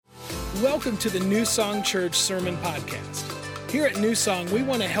Welcome to the New Song Church Sermon Podcast. Here at New Song, we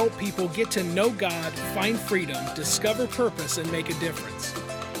want to help people get to know God, find freedom, discover purpose, and make a difference.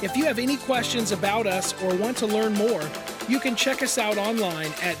 If you have any questions about us or want to learn more, you can check us out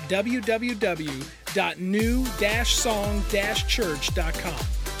online at www.new-song-church.com.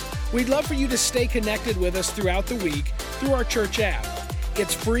 We'd love for you to stay connected with us throughout the week through our church app.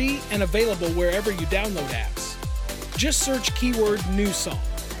 It's free and available wherever you download apps. Just search keyword New Song.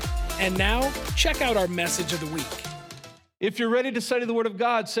 And now, check out our message of the week. If you're ready to study the Word of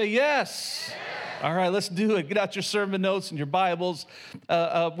God, say yes. All right, let's do it. Get out your sermon notes and your Bibles.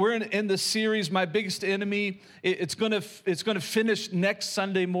 We're in this series, My Biggest Enemy. It's going to finish next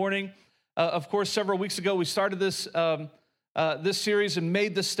Sunday morning. Of course, several weeks ago, we started this series and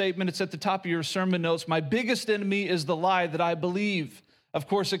made this statement. It's at the top of your sermon notes. My biggest enemy is the lie that I believe. Of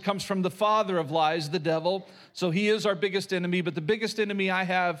course, it comes from the father of lies, the devil. So he is our biggest enemy. But the biggest enemy I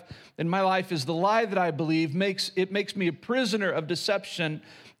have in my life is the lie that I believe. It makes me a prisoner of deception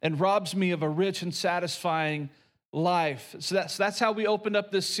and robs me of a rich and satisfying life. So that's how we opened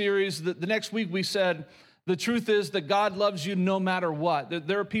up this series. The next week we said, the truth is that God loves you no matter what.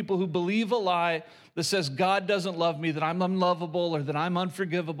 There are people who believe a lie that says God doesn't love me, that I'm unlovable, or that I'm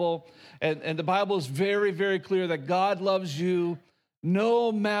unforgivable. And the Bible is very, very clear that God loves you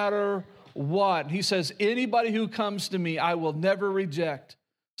no matter what. He says, anybody who comes to me, I will never reject.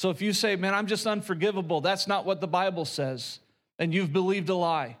 So if you say, man, I'm just unforgivable, that's not what the Bible says, and you've believed a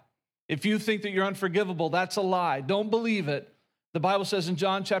lie. If you think that you're unforgivable, that's a lie. Don't believe it. The Bible says in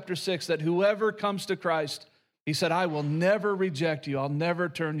John chapter 6 that whoever comes to Christ, he said, I will never reject you. I'll never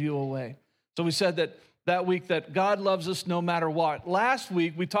turn you away. So we said that week that God loves us no matter what. Last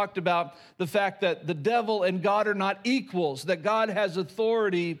week, we talked about the fact that the devil and God are not equals, that God has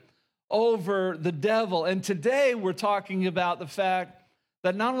authority over the devil. And today, we're talking about the fact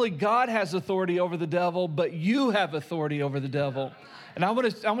that not only God has authority over the devil, but you have authority over the devil. And I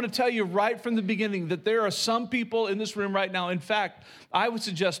want to tell you right from the beginning that there are some people in this room right now. In fact, I would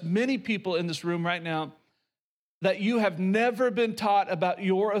suggest many people in this room right now that you have never been taught about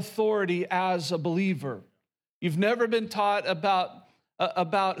your authority as a believer. You've never been taught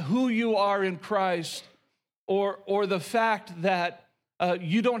about who you are in Christ, or the fact that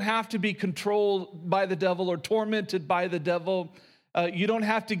you don't have to be controlled by the devil or tormented by the devil. You don't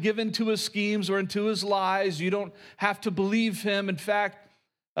have to give into his schemes or into his lies. You don't have to believe him. In fact,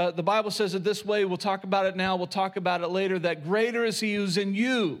 the Bible says it this way. We'll talk about it now. We'll talk about it later. That greater is he who's in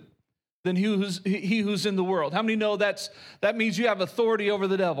you than he who's in the world. How many know that means you have authority over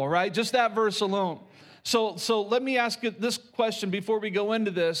the devil, right? Just that verse alone. So let me ask you this question before we go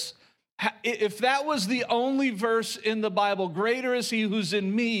into this. If that was the only verse in the Bible, greater is he who's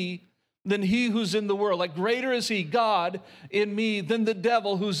in me than he who's in the world. Like greater is he, God, in me than the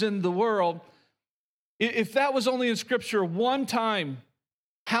devil who's in the world. If that was only in Scripture one time,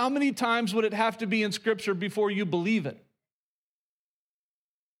 how many times would it have to be in Scripture before you believe it?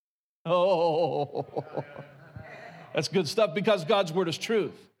 Oh, that's good stuff because God's word is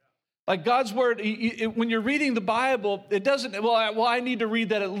truth. Like God's word, when you're reading the Bible, it doesn't, I need to read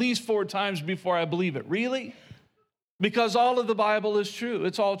that at least 4 times before I believe it. Really? Because all of the Bible is true.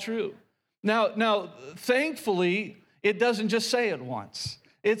 It's all true. Now, thankfully, it doesn't just say it once.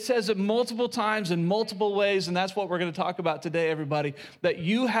 It says it multiple times in multiple ways, and that's what we're going to talk about today, everybody, that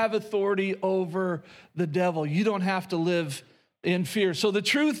you have authority over the devil. You don't have to live in fear. So the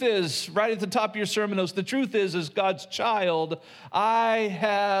truth is, right at the top of your sermon notes, the truth is, as God's child, I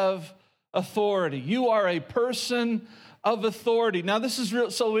have authority. You are a person of authority. Now, this is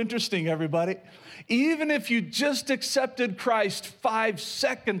so interesting, everybody. Even if you just accepted Christ 5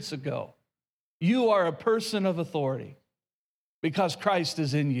 seconds ago, you are a person of authority because Christ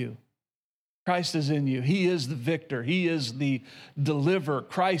is in you. Christ is in you. He is the victor. He is the deliverer.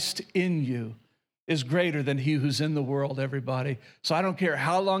 Christ in you is greater than he who's in the world, everybody. So I don't care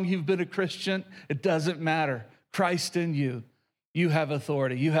how long you've been a Christian. It doesn't matter. Christ in you, you have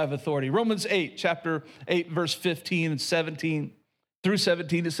authority. You have authority. Romans 8, chapter 8, verse 15 and 17 through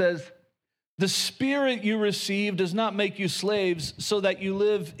 17, it says, the spirit you received does not make you slaves so that you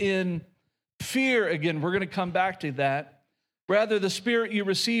live in fear. Again, we're going to come back to that. Rather, the spirit you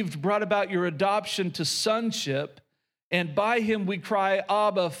received brought about your adoption to sonship, and by him we cry,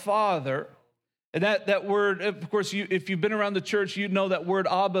 Abba, Father. And that word, of course, if you've been around the church, you know that word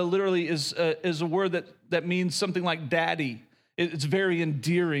Abba literally is a word that means something like daddy. It's very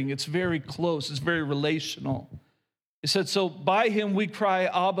endearing. It's very close. It's very relational. It said, so by him we cry,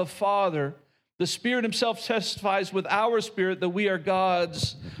 Abba, Father. The Spirit himself testifies with our spirit that we are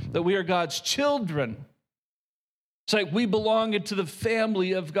God's children. It's like we belong into the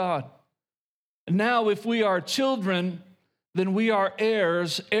family of God. Now, if we are children, then we are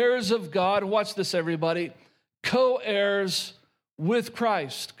heirs, heirs of God. Watch this, everybody. Co-heirs with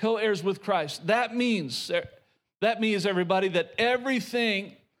Christ. Co-heirs with Christ. That means, everybody, that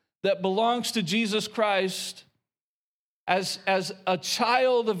everything that belongs to Jesus Christ as a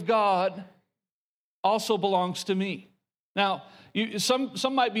child of God also belongs to me. Now, some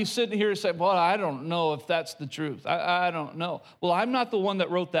might be sitting here and say, well, I don't know if that's the truth. I don't know. Well, I'm not the one that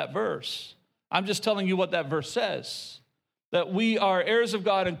wrote that verse. I'm just telling you what that verse says, that we are heirs of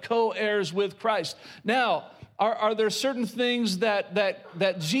God and co-heirs with Christ. Now, are there certain things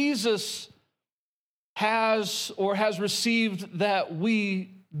that Jesus has or has received that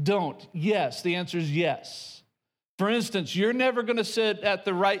we don't? Yes, the answer is yes. For instance, you're never going to sit at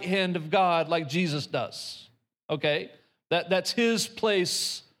the right hand of God like Jesus does, okay? That's his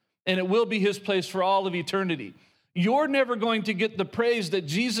place, and it will be his place for all of eternity. You're never going to get the praise that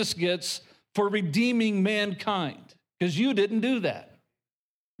Jesus gets for redeeming mankind, because you didn't do that.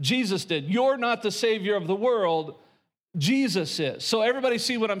 Jesus did. You're not the Savior of the world. Jesus is. So everybody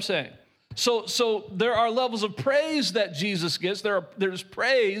see what I'm saying? So there are levels of praise that Jesus gets. There's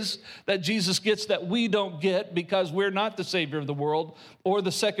praise that Jesus gets that we don't get because we're not the Savior of the world or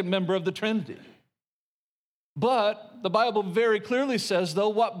the second member of the Trinity. But the Bible very clearly says, though,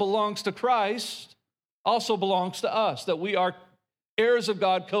 what belongs to Christ also belongs to us, that we are heirs of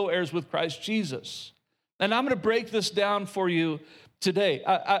God, co-heirs with Christ Jesus. And I'm going to break this down for you today.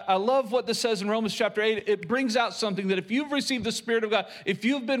 I love what this says in Romans chapter 8. It brings out something that if you've received the Spirit of God, if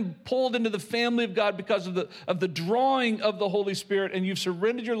you've been pulled into the family of God because of the drawing of the Holy Spirit and you've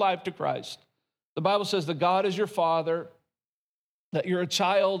surrendered your life to Christ, the Bible says that God is your Father, that you're a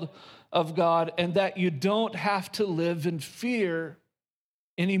child of God, and that you don't have to live in fear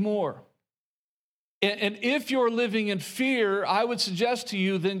anymore. And if you're living in fear, I would suggest to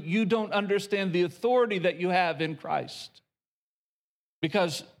you, then you don't understand the authority that you have in Christ.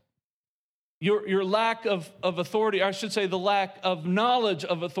 Because your lack of authority, I should say the lack of knowledge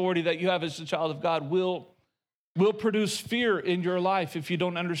of authority that you have as a child of God will produce fear in your life if you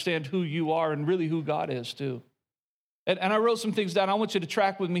don't understand who you are and really who God is too. And I wrote some things down. I want you to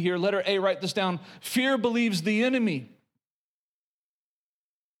track with me here. Letter A, write this down. Fear believes the enemy.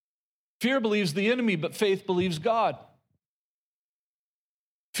 Fear believes the enemy, but faith believes God.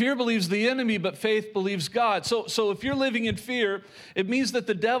 Fear believes the enemy, but faith believes God. So if you're living in fear, it means that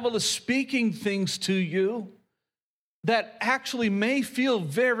the devil is speaking things to you that actually may feel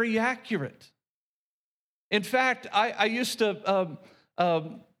very accurate. In fact, I used to,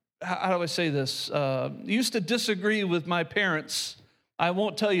 how do I say this? Used to disagree with my parents. I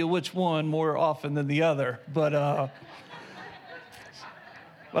won't tell you which one more often than the other, but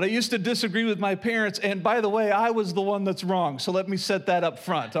I used to disagree with my parents, and by the way, I was the one that's wrong, so let me set that up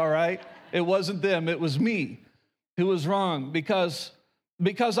front, all right? It wasn't them, it was me who was wrong, because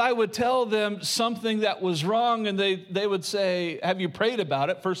I would tell them something that was wrong, and they would say, have you prayed about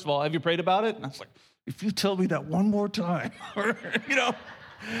it? First of all, have you prayed about it? And I was like, if you tell me that one more time,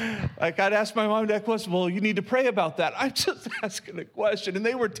 like I'd ask my mom that question, well, you need to pray about that. I'm just asking a question, and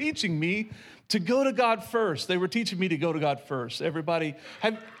they were teaching me to go to God first. They were teaching me to go to God first. Everybody,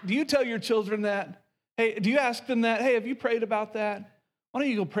 do you tell your children that? Hey, do you ask them that? Hey, have you prayed about that? Why don't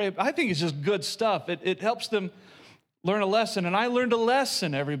you go pray? I think it's just good stuff. It helps them learn a lesson. And I learned a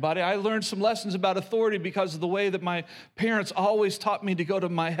lesson, everybody. I learned some lessons about authority because of the way that my parents always taught me to go to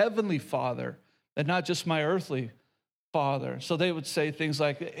my heavenly Father and not just my earthly Father. So they would say things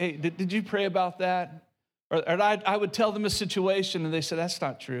like, hey, did you pray about that? Or I would tell them a situation, and they said, that's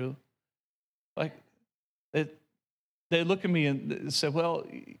not true. Like, they look at me and say, well,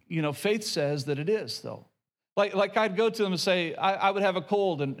 faith says that it is, though. Like I'd go to them and say, I would have a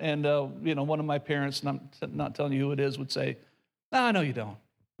cold, and one of my parents, and I'm not telling you who it is, would say, no, you don't.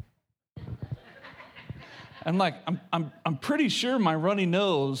 I'm like, I'm pretty sure my runny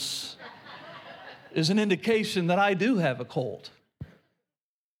nose is an indication that I do have a cold.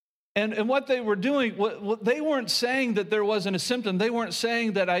 And what they were doing, what they weren't saying that there wasn't a symptom. They weren't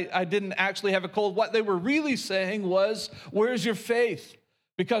saying that I didn't actually have a cold. What they were really saying was, where's your faith?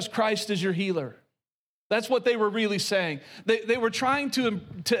 Because Christ is your healer. That's what they were really saying. They were trying to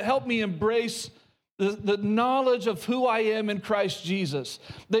help me embrace the knowledge of who I am in Christ Jesus.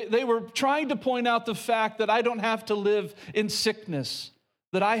 They were trying to point out the fact that I don't have to live in sickness,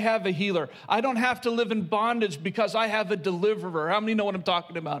 that I have a healer. I don't have to live in bondage because I have a deliverer. How many know what I'm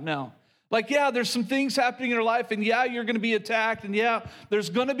talking about now? Like, yeah, there's some things happening in your life, and yeah, you're going to be attacked, and yeah, there's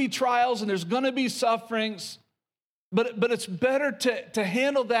going to be trials, and there's going to be sufferings, but it's better to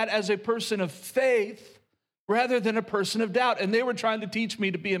handle that as a person of faith rather than a person of doubt. And they were trying to teach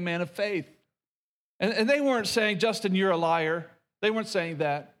me to be a man of faith. And they weren't saying, Justin, you're a liar. They weren't saying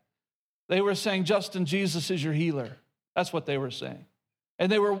that. They were saying, Justin, Jesus is your healer. That's what they were saying.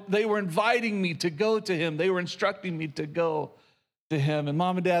 And they were inviting me to go to him. They were instructing me to go to him. And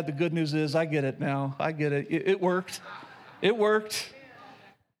Mom and Dad, the good news is I get it now. I get it. It worked. It worked.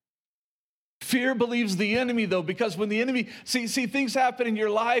 Fear believes the enemy, though, because when the enemy, see things happen in your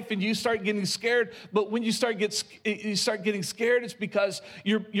life and you start getting scared, but when you start getting scared, it's because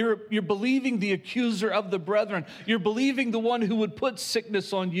you're believing the accuser of the brethren. You're believing the one who would put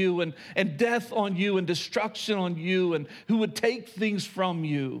sickness on you and death on you and destruction on you and who would take things from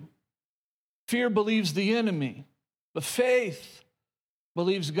you. Fear believes the enemy, but faith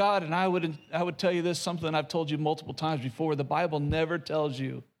believes God. And I would tell you this, something I've told you multiple times before. The Bible never tells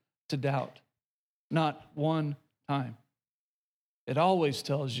you to doubt. Not one time. It always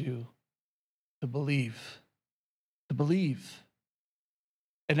tells you to believe. To believe.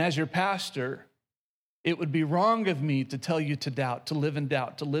 And as your pastor, it would be wrong of me to tell you to doubt, to live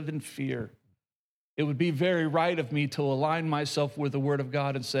in fear. It would be very right of me to align myself with the Word of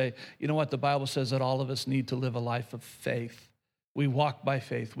God and say, you know what, the Bible says that all of us need to live a life of faith. We walk by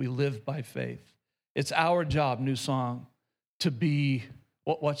faith. We live by faith. It's our job, New Song, to be,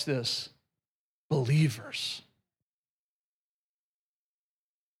 watch this, believers.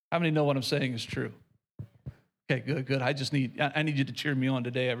 How many know what I'm saying is true? Okay, good. I need you to cheer me on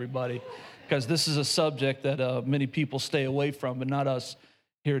today, everybody, because this is a subject that many people stay away from, but not us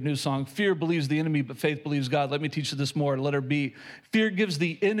here at New Song. Fear believes the enemy, but faith believes God. Let me teach you this more. Letter B. Fear gives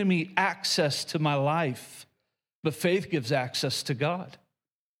the enemy access to my life, but faith gives access to God.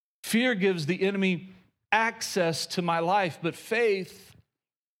 Fear gives the enemy access to my life, but faith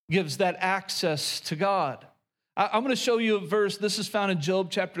gives that access to God. I'm going to show you a verse. This is found in Job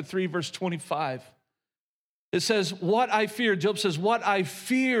chapter 3, verse 25. It says, what I feared, Job says, what I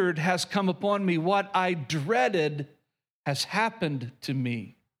feared has come upon me. What I dreaded has happened to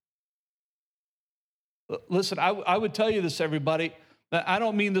me. Listen, I would tell you this, everybody. I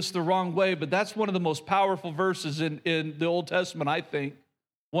don't mean this the wrong way, but that's one of the most powerful verses in the Old Testament, I think.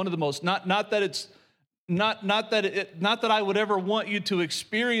 One of the most, not that I would ever want you to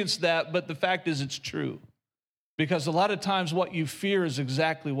experience that, but the fact is it's true. Because a lot of times what you fear is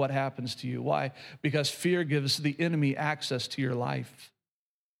exactly what happens to you. Why? Because fear gives the enemy access to your life.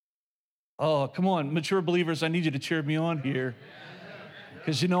 Oh, come on, mature believers, I need you to cheer me on here.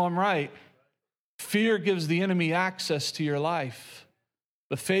 Because you know I'm right. Fear gives the enemy access to your life,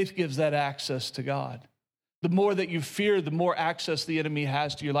 but faith gives that access to God. The more that you fear, the more access the enemy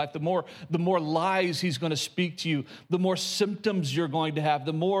has to your life. The more lies he's going to speak to you, the more symptoms you're going to have,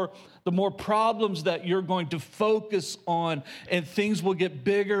 the more problems that you're going to focus on, and things will get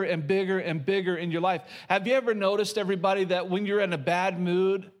bigger and bigger and bigger in your life. Have you ever noticed, everybody, that when you're in a bad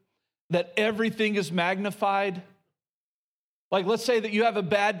mood, that everything is magnified? Like, let's say that you have a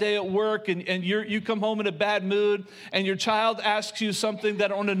bad day at work and you come home in a bad mood and your child asks you something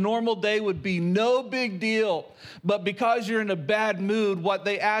that on a normal day would be no big deal. But because you're in a bad mood, what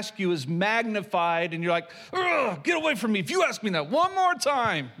they ask you is magnified and you're like, get away from me if you ask me that one more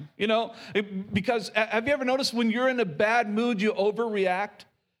time. Because have you ever noticed when you're in a bad mood, you overreact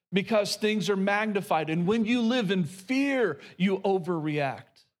because things are magnified. And when you live in fear, you overreact.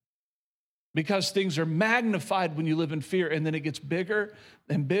 Because things are magnified when you live in fear, and then it gets bigger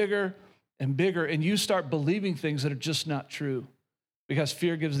and bigger and bigger, and you start believing things that are just not true because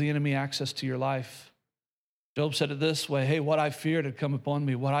fear gives the enemy access to your life. Job said it this way, hey, what I feared had come upon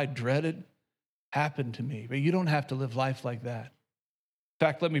me. What I dreaded happened to me. But you don't have to live life like that. In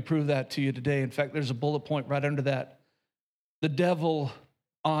fact, let me prove that to you today. In fact, there's a bullet point right under that. The devil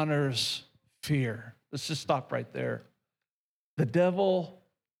honors fear. Let's just stop right there. The devil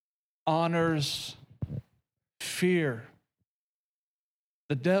honors fear.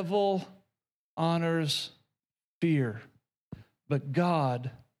 The devil honors fear, but God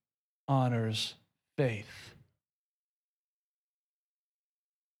honors faith.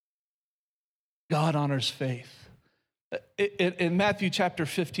 God honors faith. In Matthew chapter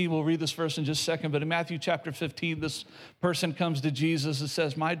 15, we'll read this verse in just a second, but in Matthew chapter 15, this person comes to Jesus and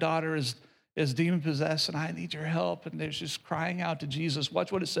says, my daughter is demon-possessed, and I need your help. And they're just crying out to Jesus.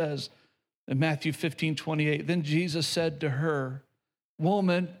 Watch what it says in Matthew 15:28. Then Jesus said to her,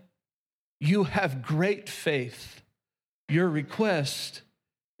 woman, you have great faith. Your request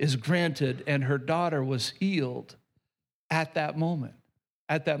is granted. And her daughter was healed at that moment.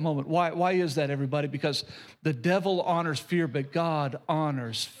 At that moment. Why is that, everybody? Because the devil honors fear, but God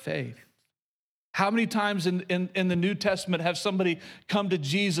honors faith. How many times in the New Testament have somebody come to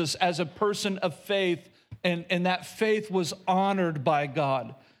Jesus as a person of faith, and that faith was honored by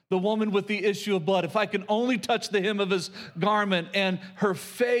God? the woman with the issue of blood. If I can only touch the hem of his garment, and her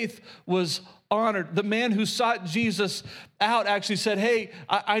faith was honored. The man who sought Jesus out actually said, hey,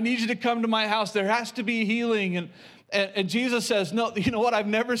 I need you to come to my house. There has to be healing. And Jesus says, no, you know what? I've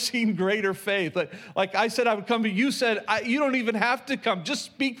never seen greater faith. Like I said, I would come to you. You said, you don't even have to come. Just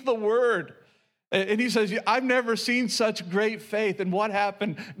speak the word. And he says, I've never seen such great faith. And what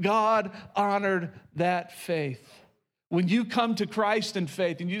happened? God honored that faith. When you come to Christ in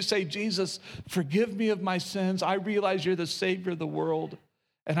faith and you say, Jesus, forgive me of my sins. I realize you're the Savior of the world.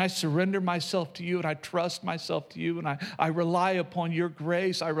 And I surrender myself to you, and I trust myself to you, and I rely upon your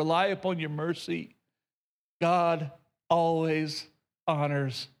grace. I rely upon your mercy. God always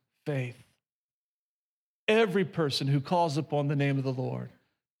honors faith. Every person who calls upon the name of the Lord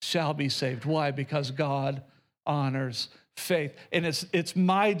shall be saved. Why? Because God honors faith. And it's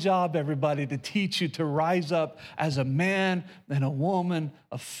my job, everybody, to teach you to rise up as a man and a woman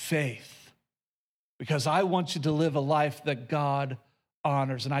of faith. Because I want you to live a life that God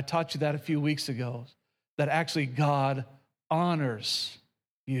honors. And I taught you that a few weeks ago, that actually God honors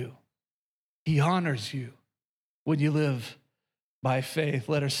you. He honors you when you live by faith.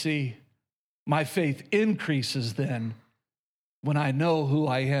 Letter C, my faith increases then when I know who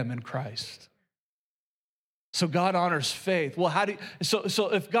I am in Christ. So God honors faith. Well, so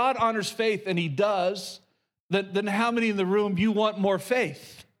if God honors faith, and he does, then how many in the room you want more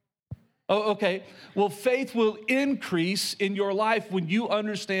faith? Oh, okay. Well, faith will increase in your life when you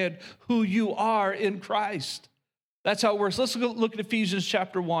understand who you are in Christ. That's how it works. Let's look at Ephesians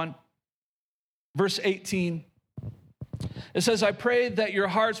chapter 1, verse 18. It says, I pray that your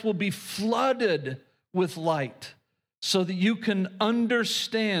hearts will be flooded with light so that you can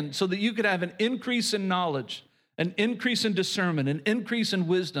understand, so that you can have an increase in knowledge, an increase in discernment, an increase in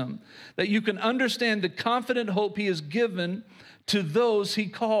wisdom, that you can understand the confident hope he has given to those he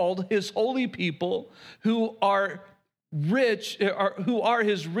called his holy people, who are rich, who are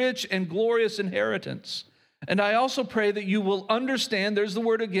his rich and glorious inheritance. And I also pray that you will understand, there's the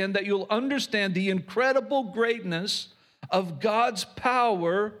word again, that you'll understand the incredible greatness of God's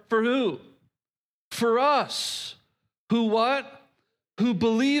power for who? For us. Who what? Who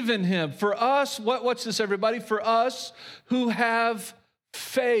believe in him. For us, what's this, everybody? For us who have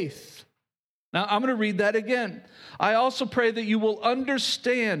faith. Now, I'm going to read that again. I also pray that you will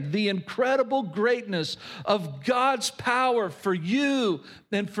understand the incredible greatness of God's power for you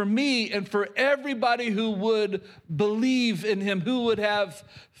and for me and for everybody who would believe in him, who would have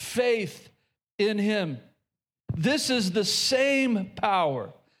faith in him. This is the same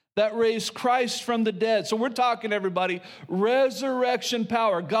power that raised Christ from the dead. So we're talking, everybody, resurrection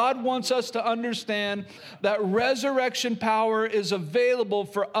power. God wants us to understand that resurrection power is available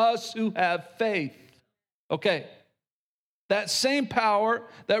for us who have faith. Okay. That same power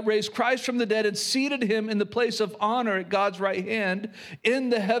that raised Christ from the dead and seated him in the place of honor at God's right hand in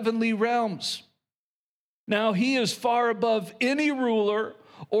the heavenly realms. Now he is far above any ruler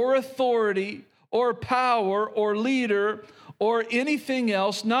or authority or power or leader or anything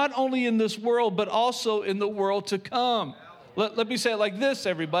else, not only in this world, but also in the world to come. Let me say it like this,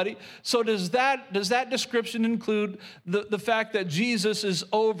 everybody. So does that description include the fact that Jesus is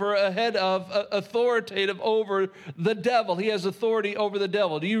ahead of, authoritative over the devil? He has authority over the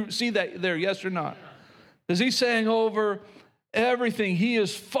devil. Do you see that there, yes or not? Is he saying over everything? He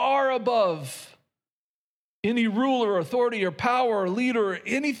is far above any ruler or authority or power or leader or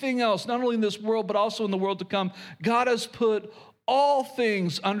anything else, not only in this world, but also in the world to come. God has put all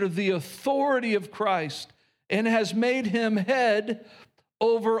things under the authority of Christ and has made him head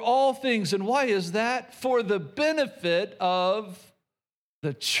over all things. And why is that? For the benefit of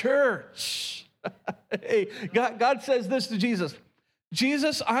the church. Hey, God says this to Jesus.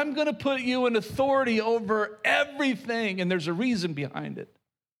 Jesus, I'm going to put you in authority over everything. And there's a reason behind it.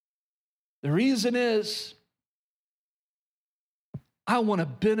 The reason is, I want to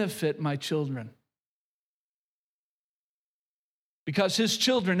benefit my children. Because his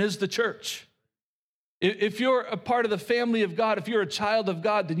children is the church. If you're a part of the family of God, if you're a child of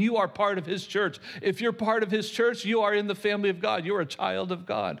God, then you are part of his church. If you're part of his church, you are in the family of God. You're a child of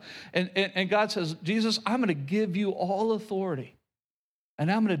God. And God says, Jesus, I'm going to give you all authority.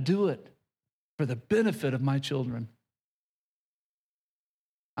 And I'm going to do it for the benefit of my children.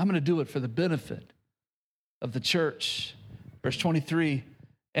 I'm going to do it for the benefit of the church. Verse 23,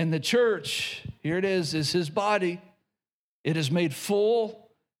 and the church, here it is his body. It is made full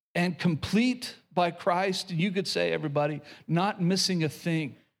and complete by Christ. You could say, everybody, not missing a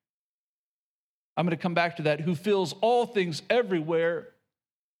thing. I'm going to come back to that. Who fills all things everywhere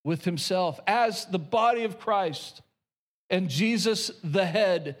with himself. As the body of Christ, and Jesus the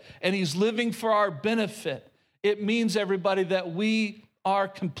head, and he's living for our benefit, it means, everybody, that we are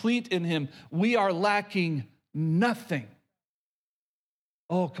complete in him. We are lacking nothing.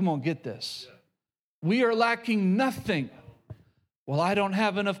 Oh, come on, get this. We are lacking nothing. Well, I don't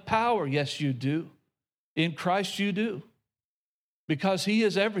have enough power. Yes, you do. In Christ, you do. Because he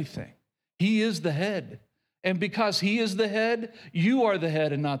is everything. He is the head. And because he is the head, you are the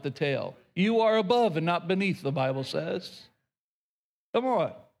head and not the tail. You are above and not beneath, the Bible says. Come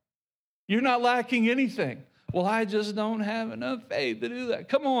on. You're not lacking anything. Well, I just don't have enough faith to do that.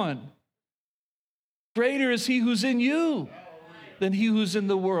 Come on. Greater is he who's in you than he who's in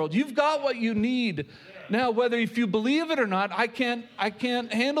the world. You've got what you need. Now, whether if you believe it or not, I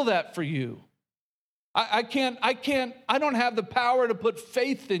can't handle that for you. I don't have the power to put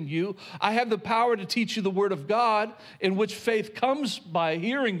faith in you. I have the power to teach you the Word of God, in which faith comes by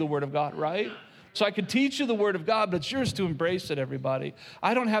hearing the Word of God, right? So I can teach you the Word of God, but it's yours to embrace it, everybody.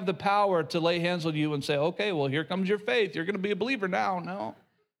 I don't have the power to lay hands on you and say, okay, well, here comes your faith. You're going to be a believer now. No.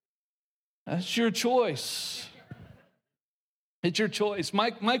 That's your choice. It's your choice.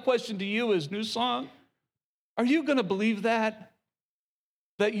 My question to you is, New Song, are you going to believe that?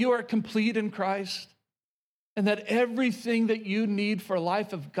 That you are complete in Christ? And that everything that you need for a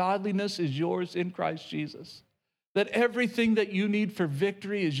life of godliness is yours in Christ Jesus? That everything that you need for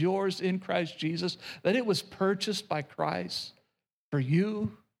victory is yours in Christ Jesus? That it was purchased by Christ for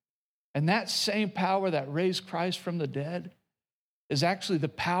you? And that same power that raised Christ from the dead is actually the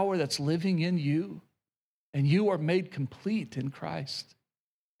power that's living in you. And you are made complete in Christ.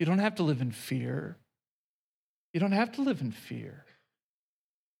 You don't have to live in fear. You don't have to live in fear.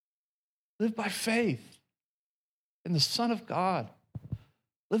 Live by faith in the Son of God.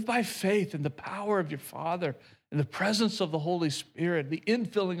 Live by faith in the power of your Father, in the presence of the Holy Spirit, the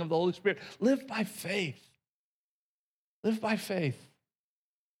infilling of the Holy Spirit. Live by faith. Live by faith.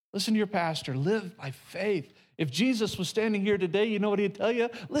 Listen to your pastor. Live by faith. If Jesus was standing here today, you know what he'd tell you?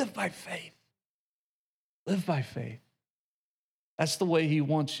 Live by faith. Live by faith. That's the way he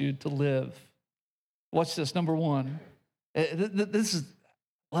wants you to live. Watch this. Number one.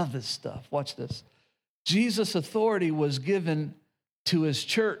 Love this stuff. Watch this. Jesus' authority was given to his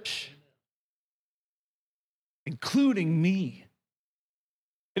church, including me.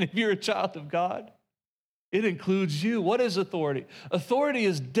 And if you're a child of God, it includes you. What is authority? Authority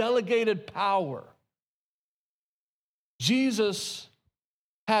is delegated power. Jesus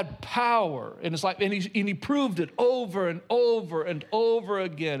had power in his life, and he proved it over and over and over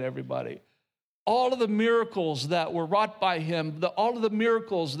again, everybody. All of the miracles that were wrought by him, all of the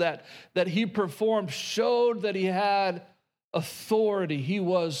miracles that he performed showed that he had authority. He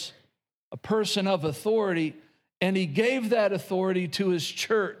was a person of authority, and he gave that authority to his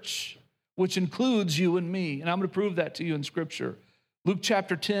church, which includes you and me. And I'm going to prove that to you in Scripture. Luke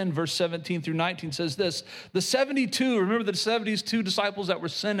chapter 10, verse 17 through 19 says this. The 72, remember the 72 disciples that were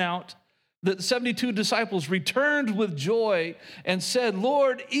sent out? The 72 disciples returned with joy and said,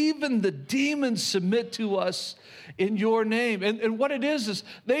 Lord, even the demons submit to us in your name. And what it is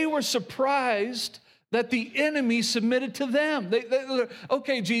they were surprised that the enemy submitted to them.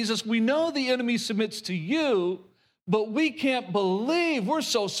 Okay, Jesus, we know the enemy submits to you, but we can't believe, we're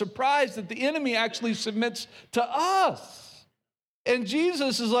so surprised that the enemy actually submits to us. And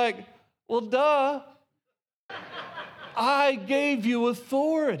Jesus is like, well, duh. I gave you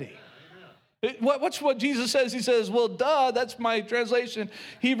authority. What's what Jesus says? He says, well, duh, that's my translation.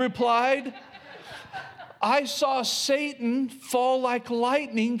 He replied, I saw Satan fall like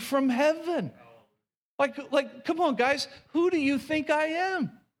lightning from heaven. Like, come on, guys, who do you think I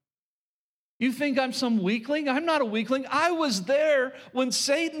am? You think I'm some weakling? I'm not a weakling. I was there when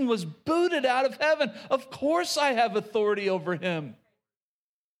Satan was booted out of heaven. Of course I have authority over him.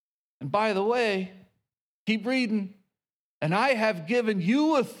 And by the way, keep reading. And I have given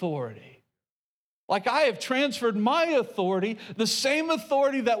you authority. Like I have transferred my authority, the same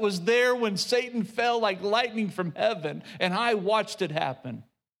authority that was there when Satan fell like lightning from heaven, and I watched it happen.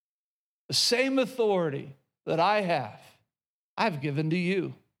 The same authority that I have, I've given to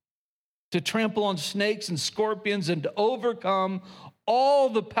you. To trample on snakes and scorpions and to overcome all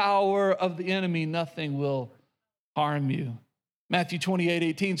the power of the enemy, nothing will harm you. Matthew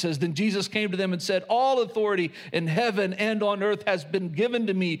 28:18 says, then Jesus came to them and said, all authority in heaven and on earth has been given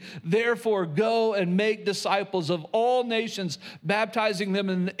to me. Therefore, go and make disciples of all nations, baptizing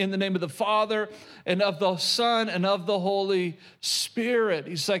them in the name of the Father and of the Son and of the Holy Spirit.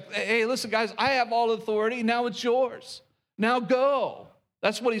 He's like, hey, listen, guys, I have all authority. Now it's yours. Now go.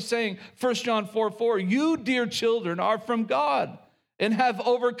 That's what he's saying. 1 John 4:4, you, dear children, are from God and have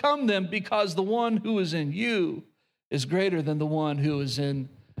overcome them because the one who is in you is greater than the one who is in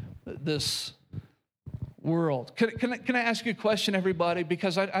this world. Can I ask you a question, everybody?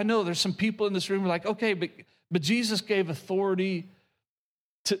 Because I know there's some people in this room who are like, okay, but Jesus gave authority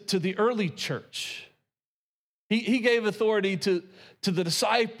to the early church. He gave authority to the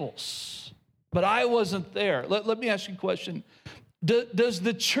disciples, but I wasn't there. Let me ask you a question. Does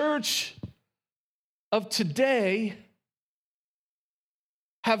the church of today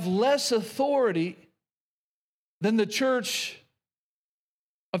have less authority than the church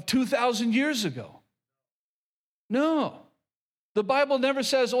of 2,000 years ago? No. The Bible never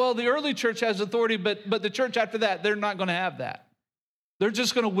says, well, the early church has authority, but the church after that, they're not going to have that. They're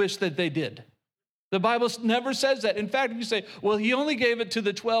just going to wish that they did. The Bible never says that. In fact, if you say, well, he only gave it to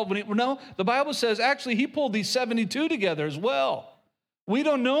the 12. No, the Bible says, actually, he pulled these 72 together as well. We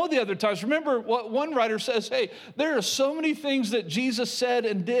don't know the other times. Remember what one writer says, hey, there are so many things that Jesus said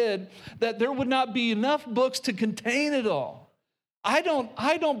and did that there would not be enough books to contain it all. I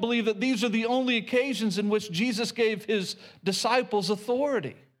don't believe that these are the only occasions in which Jesus gave his disciples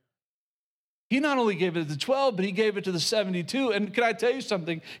authority. He not only gave it to the 12, but he gave it to the 72. And can I tell you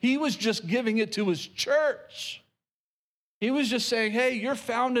something? He was just giving it to his church. He was just saying, hey, you're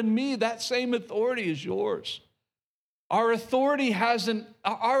found in me. That same authority is yours. Our authority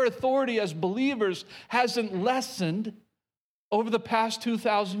as believers hasn't lessened over the past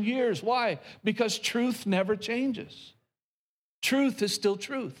 2,000 years. Why? Because truth never changes. Truth is still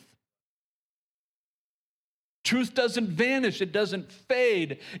truth. Truth doesn't vanish. It doesn't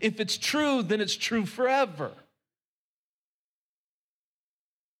fade. If it's true, then it's true forever.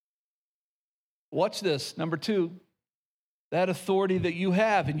 Watch this. Number 2, that authority that you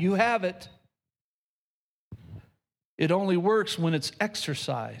have, and you have it, it only works when it's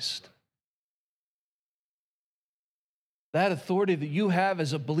exercised. That authority that you have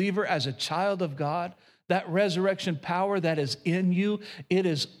as a believer, as a child of God, that resurrection power that is in you, it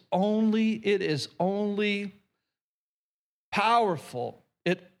is only powerful.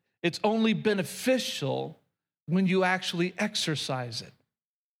 It's only beneficial when you actually exercise it.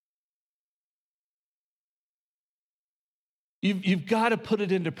 You've got to put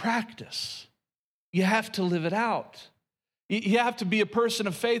it into practice. You have to live it out. You have to be a person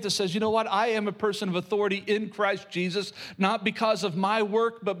of faith that says, you know what, I am a person of authority in Christ Jesus, not because of my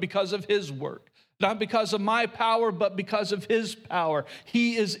work, but because of his work. Not because of my power, but because of his power.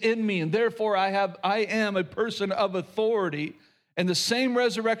 He is in me, and therefore I am a person of authority, and the same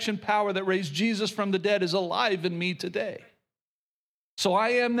resurrection power that raised Jesus from the dead is alive in me today. So I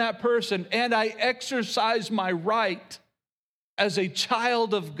am that person, and I exercise my right as a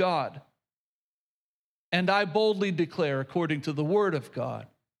child of God. And I boldly declare according to the word of God.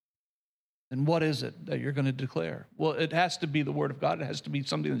 And what is it that you're going to declare? Well, it has to be the word of God. It has to be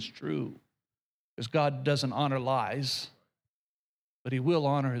something that's true. Because God doesn't honor lies, but he will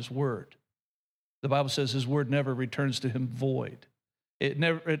honor his word. The Bible says his word never returns to him void. It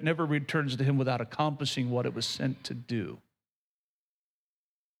never returns to him without accomplishing what it was sent to do.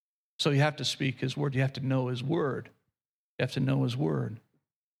 So you have to speak his word. You have to know his word. You have to know his word.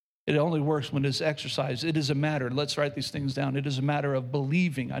 It only works when it's exercised. It is a matter, let's write these things down. It is a matter of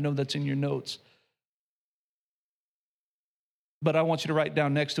believing. I know that's in your notes. But I want you to write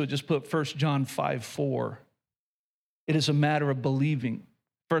down next to it, just put 1 John 5:4. It is a matter of believing.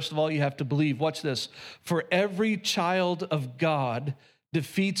 First of all, you have to believe. Watch this. For every child of God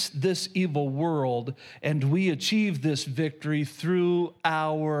defeats this evil world, and we achieve this victory through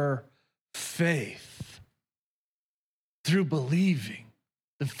our faith, through believing.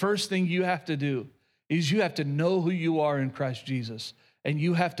 The first thing you have to do is you have to know who you are in Christ Jesus, and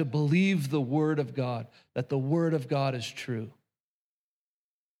you have to believe the word of God, that the word of God is true.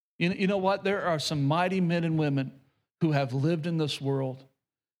 You know what? There are some mighty men and women who have lived in this world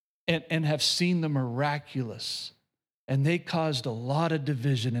and have seen the miraculous, and they caused a lot of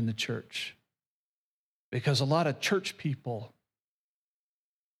division in the church because a lot of church people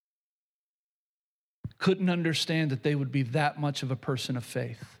couldn't understand that they would be that much of a person of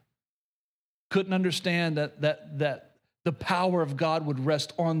faith. Couldn't understand that the power of God would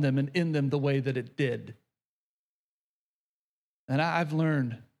rest on them and in them the way that it did. And I've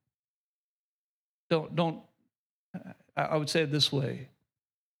learned, I would say it this way.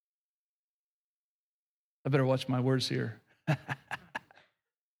 I better watch my words here.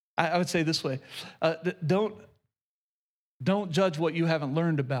 I would say it this way. Don't judge what you haven't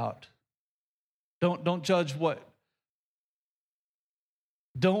learned about. Don't judge what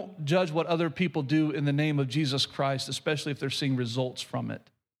other people do in the name of Jesus Christ, especially if they're seeing results from it.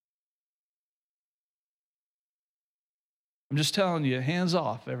 I'm just telling you, hands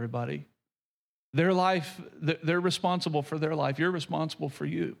off, everybody. Their life, they're responsible for their life. You're responsible for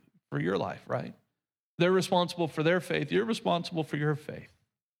your life, right? They're responsible for their faith. You're responsible for your faith.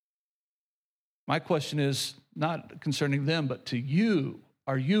 My question is not concerning them, but to you.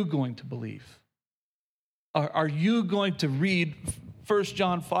 Are you going to believe? Are you going to read 1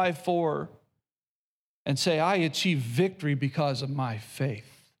 John 5:4 and say, I achieve victory because of my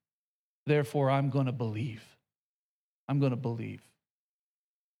faith. Therefore, I'm going to believe. I'm going to believe.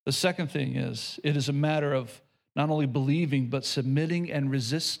 The second thing is, it is a matter of not only believing, but submitting and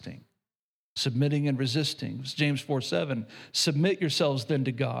resisting. Submitting and resisting. It's James 4:7. Submit yourselves then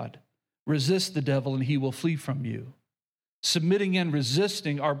to God. Resist the devil and he will flee from you. Submitting and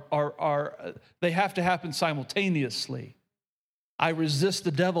resisting they have to happen simultaneously. I resist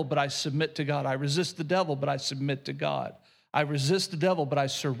the devil, but I submit to God. I resist the devil, but I submit to God. I resist the devil, but I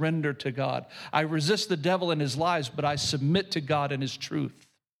surrender to God. I resist the devil and his lies, but I submit to God and his truth.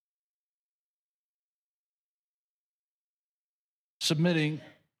 Submitting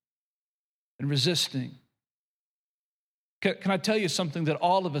and resisting. Can I tell you something that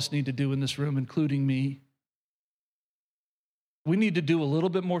all of us need to do in this room, including me? We need to do a little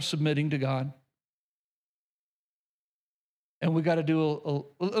bit more submitting to God. And we got to do,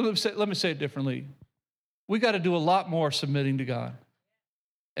 let me say it differently. We got to do a lot more submitting to God.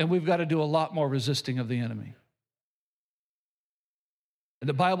 And we've got to do a lot more resisting of the enemy. And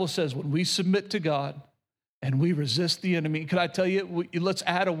the Bible says when we submit to God and we resist the enemy, can I tell you, let's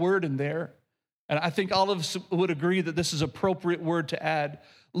add a word in there. And I think all of us would agree that this is an appropriate word to add.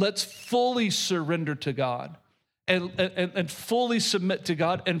 Let's fully surrender to God and fully submit to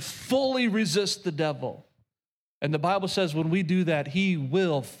God and fully resist the devil. And the Bible says when we do that, he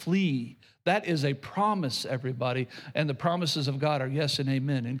will flee. That is a promise, everybody. And the promises of God are yes and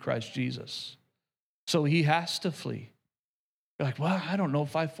amen in Christ Jesus. So he has to flee. You're like, well, I don't know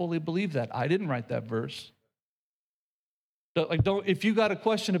if I fully believe that. I didn't write that verse. If you got a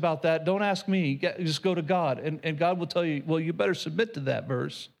question about that, don't ask me. Just go to God. And God will tell you, well, you better submit to that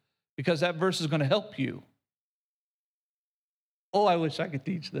verse because that verse is going to help you. Oh, I wish I could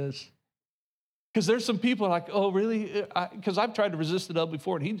teach this. Because there's some people like, oh, really? Because I've tried to resist the devil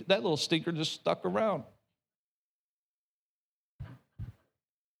before, and that little stinker just stuck around.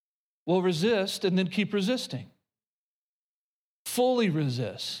 Well, resist and then keep resisting. Fully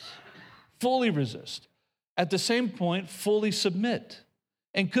resist. Fully resist. At the same point, fully submit.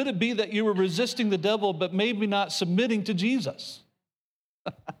 And could it be that you were resisting the devil, but maybe not submitting to Jesus?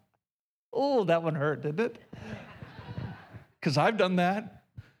 Oh, that one hurt, didn't it? Because I've done that.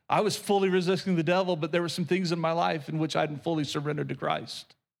 I was fully resisting the devil, but there were some things in my life in which I hadn't fully surrendered to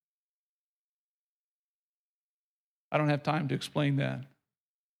Christ. I don't have time to explain that.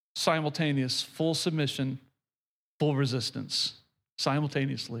 Simultaneous, full submission, full resistance,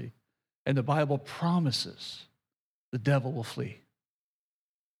 simultaneously. And the Bible promises the devil will flee.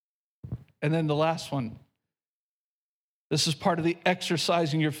 And then the last one. This is part of the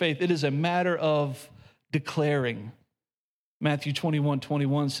exercising your faith. It is a matter of declaring. Matthew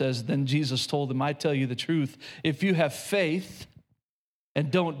 21:21 says, then Jesus told them, I tell you the truth. If you have faith and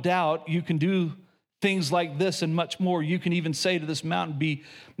don't doubt, you can do things like this and much more. You can even say to this mountain,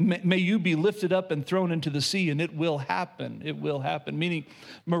 may you be lifted up and thrown into the sea, and it will happen. It will happen. Meaning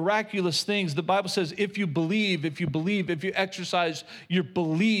miraculous things. The Bible says if you believe, if you exercise your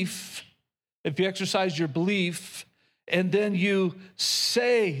belief, and then you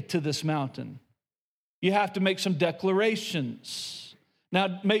say to this mountain, you have to make some declarations.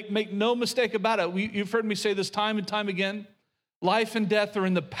 Now, make no mistake about it. You've heard me say this time and time again. Life and death are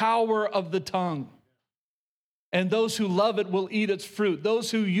in the power of the tongue. And those who love it will eat its fruit. Those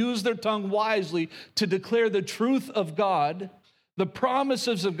who use their tongue wisely to declare the truth of God, the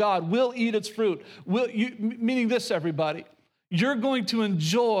promises of God, will eat its fruit. Meaning this, everybody. You're going to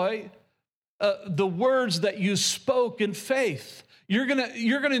enjoy the words that you spoke in faith. You're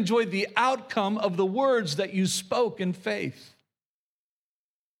gonna enjoy the outcome of the words that you spoke in faith.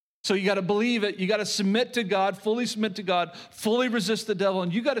 So you got to believe it. You got to submit to God, fully submit to God, fully resist the devil,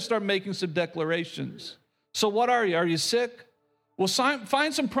 and you got to start making some declarations. So what are you? Are you sick? Well,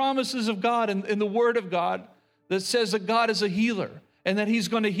 find some promises of God in the Word of God that says that God is a healer and that He's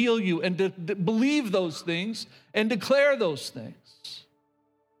going to heal you, and to believe those things and declare those things.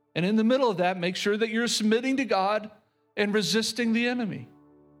 And in the middle of that, make sure that you're submitting to God and resisting the enemy.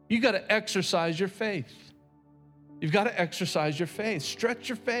 You got to exercise your faith. You've got to exercise your faith. Stretch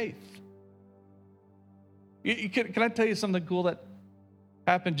your faith. Can I tell you something cool that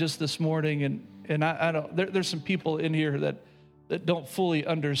happened just this morning? And I don't. There's some people in here that don't fully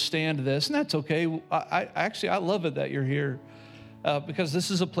understand this, and that's okay. I love it that you're here. because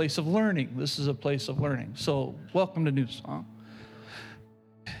this is a place of learning. This is a place of learning. So welcome to New Song.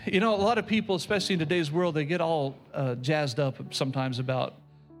 You know, a lot of people, especially in today's world, they get all jazzed up sometimes about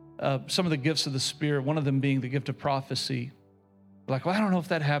some of the gifts of the Spirit, one of them being the gift of prophecy. Like, well, I don't know if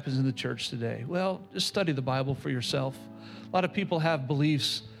that happens in the church today. Well, just study the Bible for yourself. A lot of people have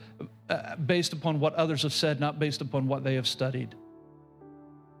beliefs based upon what others have said, not based upon what they have studied.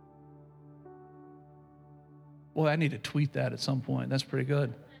 Boy, I need to tweet that at some point. That's pretty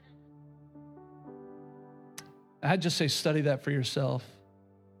good. I'd just say study that for yourself.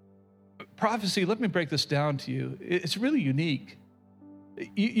 Prophecy, let me break this down to you. It's really unique.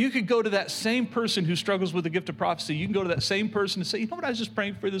 You could go to that same person who struggles with the gift of prophecy. You can go to that same person and say, you know what I was just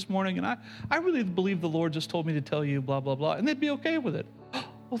praying for this morning, and I really believe the Lord just told me to tell you blah, blah, blah, and they'd be okay with it.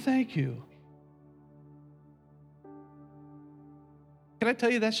 Well, thank you. Can I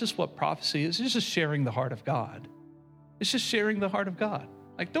tell you that's just what prophecy is? It's just sharing the heart of God. It's just sharing the heart of God.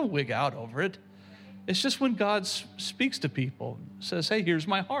 Like, don't wig out over it. It's just when God speaks to people, says, hey, here's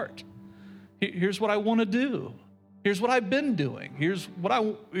my heart. Here's what I want to do. Here's what I've been doing. Here's what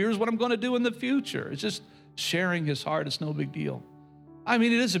I'm going to do in the future. It's just sharing his heart. It's no big deal. I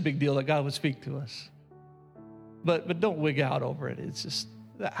mean, it is a big deal that God would speak to us. But don't wig out over it. It's just,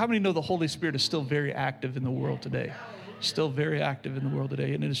 how many know the Holy Spirit is still very active in the world today? Still very active in the world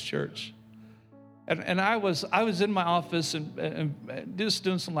today and in his church. And I was in my office and just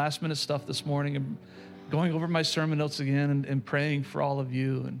doing some last minute stuff this morning and going over my sermon notes again and praying for all of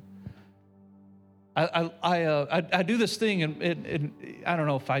you. And I do this thing, and I don't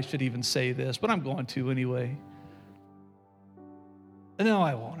know if I should even say this, but I'm going to anyway. No,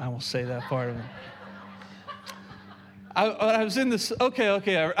 I won't. I won't say that part of it. I was in this,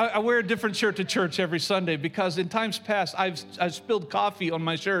 I wear a different shirt to church every Sunday because in times past, I've spilled coffee on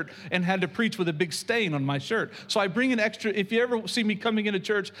my shirt and had to preach with a big stain on my shirt. So I bring an extra, if you ever see me coming into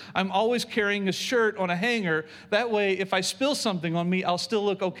church, I'm always carrying a shirt on a hanger. That way, if I spill something on me, I'll still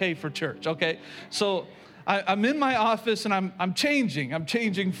look okay for church, okay? So I'm in my office and I'm changing. I'm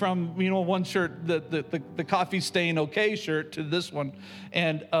changing from, one shirt, the coffee stain okay shirt to this one.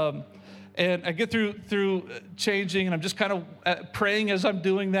 And I get through changing, and I'm just kind of praying as I'm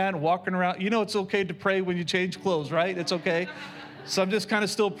doing that and walking around. It's okay to pray when you change clothes, right? It's okay. So I'm just kind of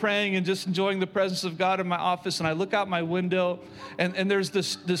still praying and just enjoying the presence of God in my office. And I look out my window, and there's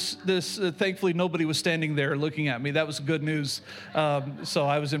this. Thankfully, nobody was standing there looking at me. That was good news. So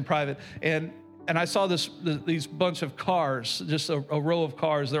I was in private, and I saw these bunch of cars, just a row of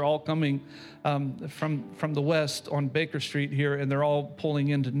cars. They're all coming from the west on Baker Street here, and they're all pulling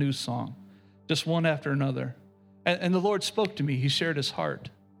into New Song. Just one after another. And the Lord spoke to me. He shared his heart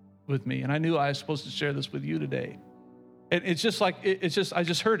with me. And I knew I was supposed to share this with you today. And it's just like, I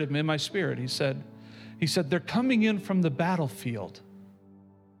just heard him in my spirit. He said, they're coming in from the battlefield.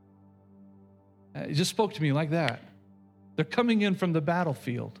 He just spoke to me like that. They're coming in from the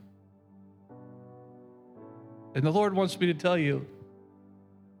battlefield. And the Lord wants me to tell you,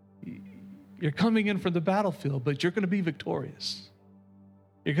 you're coming in from the battlefield, but you're going to be victorious.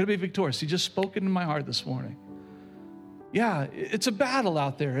 You're going to be victorious. He just spoke into my heart this morning. Yeah, it's a battle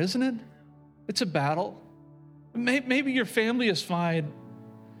out there, isn't it? It's a battle. Maybe your family is fine.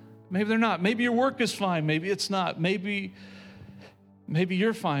 Maybe they're not. Maybe your work is fine. Maybe it's not. Maybe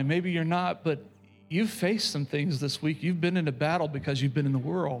you're fine. Maybe you're not. But you've faced some things this week. You've been in a battle because you've been in the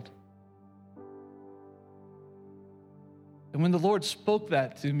world. And when the Lord spoke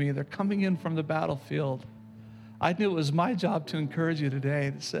that to me, they're coming in from the battlefield. I knew it was my job to encourage you today.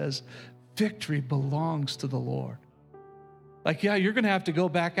 It says, victory belongs to the Lord. Like, yeah, you're going to have to go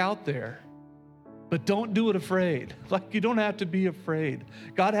back out there, but don't do it afraid. Like, you don't have to be afraid.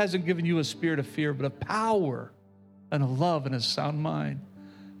 God hasn't given you a spirit of fear, but of power and of love and a sound mind.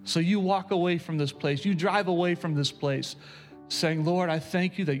 So you walk away from this place. You drive away from this place saying, Lord, I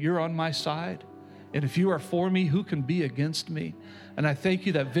thank you that you're on my side. And if you are for me, who can be against me? And I thank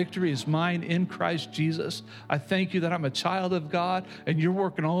you that victory is mine in Christ Jesus. I thank you that I'm a child of God and you're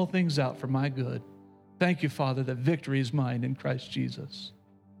working all things out for my good. Thank you, Father, that victory is mine in Christ Jesus.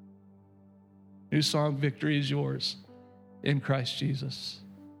 New Song, victory is yours in Christ Jesus.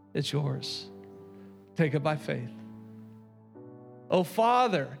 It's yours. Take it by faith. Oh,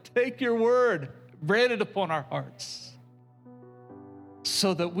 Father, take your word, brand it upon our hearts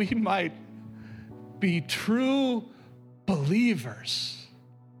so that we might be true believers.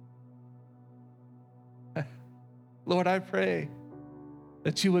 Lord, I pray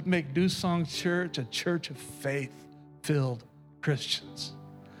that you would make New Song Church a church of faith-filled Christians,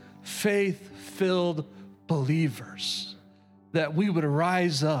 faith-filled believers, that we would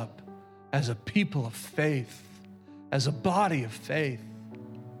rise up as a people of faith as a body of faith,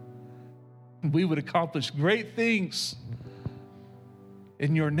 we would accomplish great things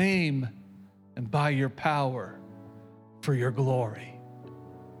in your name and by your power for your glory.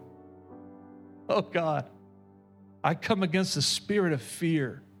 Oh God, I come against the spirit of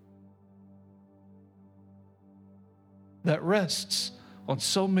fear that rests on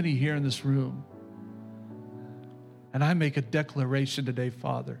so many here in this room. And I make a declaration today,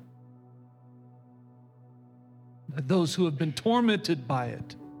 Father, that those who have been tormented by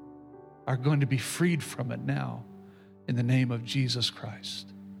it are going to be freed from it now in the name of Jesus Christ.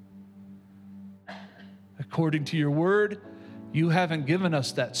 According to your word, you haven't given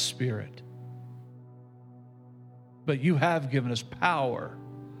us that spirit, but you have given us power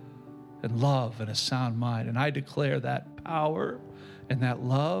and love and a sound mind. And I declare that power and that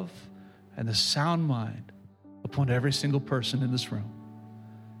love and the sound mind upon every single person in this room.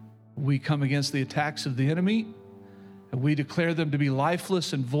 We come against the attacks of the enemy, and we declare them to be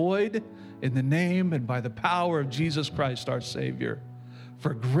lifeless and void in the name and by the power of Jesus Christ, our Savior.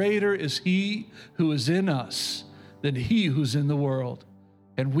 For greater is he who is in us than he who's in the world.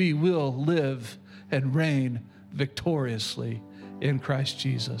 And we will live and reign victoriously in Christ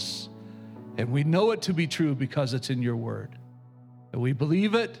Jesus. And we know it to be true because it's in your word. And we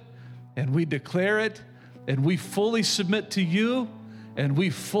believe it, and we declare it, and we fully submit to you, and we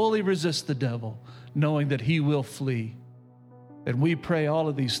fully resist the devil, knowing that he will flee. And we pray all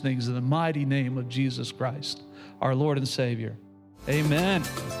of these things in the mighty name of Jesus Christ, our Lord and Savior. Amen.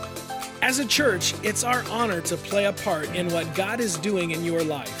 As a church, it's our honor to play a part in what God is doing in your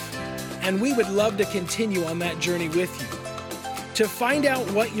life, and we would love to continue on that journey with you. To find out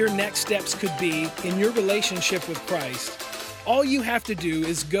what your next steps could be in your relationship with Christ, all you have to do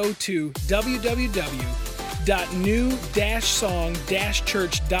is go to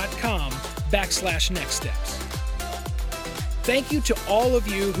www.new-song-church.com/nextsteps. Thank you to all of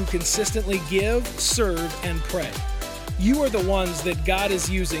you who consistently give, serve, and pray. You are the ones that God is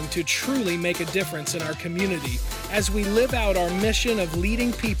using to truly make a difference in our community as we live out our mission of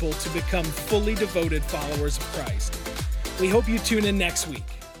leading people to become fully devoted followers of Christ. We hope you tune in next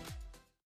week.